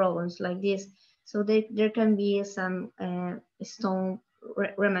any problems like this. So there can be some stone,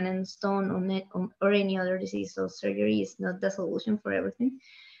 remnant stone on it, or any other disease. So surgery is not the solution for everything.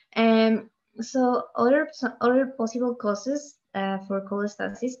 So other possible causes for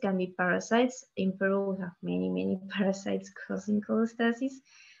cholestasis can be parasites. In Peru, we have many parasites causing cholestasis.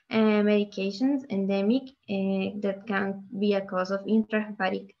 Medications, endemic, that can be a cause of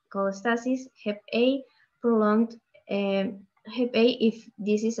intrahepatic cholestasis. Hep A, prolonged Hep A, if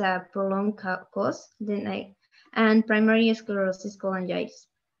this is a prolonged cause, then and primary sclerosis cholangitis.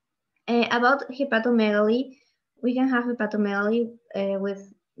 About hepatomegaly, we can have hepatomegaly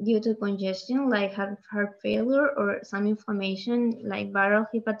with due to congestion, like heart failure, or some inflammation, like viral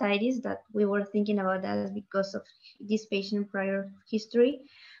hepatitis, that we were thinking about that because of this patient prior history.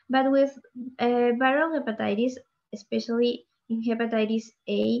 But with viral hepatitis, especially in hepatitis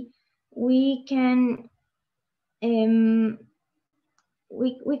A, we can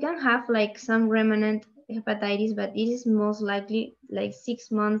we can have like some remnant hepatitis, but it is most likely like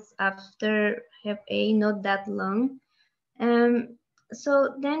 6 months after Hep A, not that long.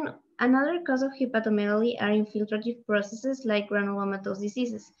 So then another cause of hepatomegaly are infiltrative processes like granulomatous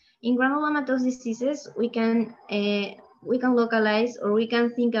diseases. In granulomatous diseases, we can localize, or we can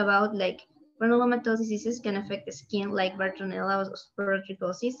think about like granulomatous diseases can affect the skin, like Bartonella or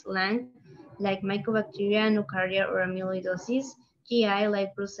sporotrichosis, lung, like Mycobacteria, nocardia, or amyloidosis, GI,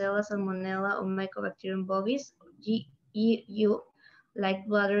 like Brucella, Salmonella, or Mycobacterium bovis, GEU, like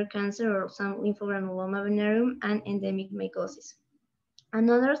bladder cancer or some lymphogranuloma venereum, and endemic mycosis.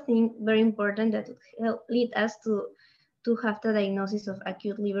 Another thing very important that lead us to have the diagnosis of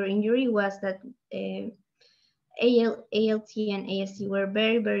acute liver injury was that ALT and AST were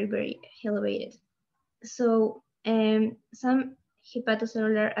very elevated. So some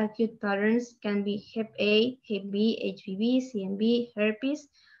hepatocellular acute patterns can be Hep A, Hep B, HBV, CMV, herpes.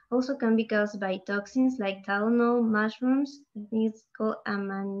 Also can be caused by toxins like Tylenol, mushrooms. I think it's called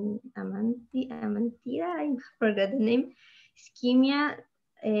Amantida. I forgot the name. Ischemia.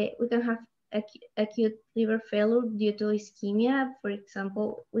 We can have acute liver failure due to ischemia. For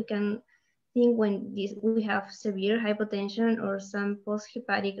example, we can think when we have severe hypotension or some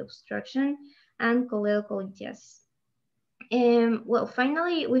post-hepatic obstruction, and choledocholitis. Well,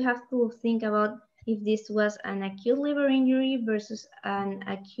 finally, we have to think about if this was an acute liver injury versus an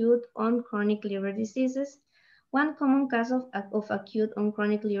acute on chronic liver diseases. One common cause of acute on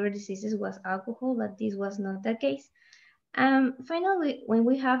chronic liver diseases was alcohol, but this was not the case. Finally, when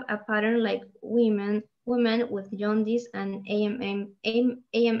we have a pattern like women with jaundice and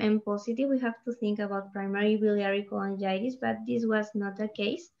AMM positive, we have to think about primary biliary cholangitis, but this was not the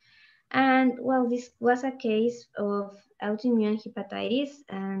case. And well, this was a case of autoimmune hepatitis,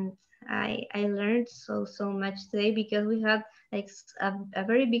 and I learned so much today because we had like a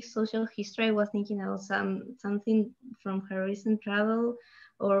very big social history. I was thinking about something from her recent travel,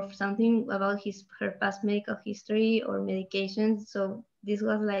 or something about her past medical history or medications. So this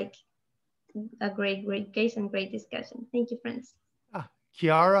was like a great case and great discussion. Thank you, friends.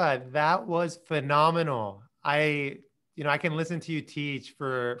 Kiara, that was phenomenal. I can listen to you teach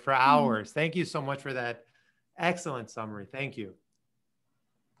for hours. Thank you so much for that excellent summary. Thank you.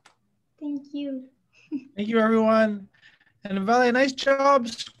 Thank you. Thank you, everyone. And Vale, nice job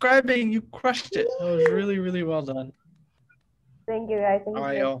scribing. You crushed it. That was really, really well done. Thank you, guys. Thank All you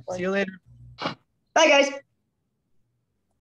right, for y'all. See you later. Bye, guys.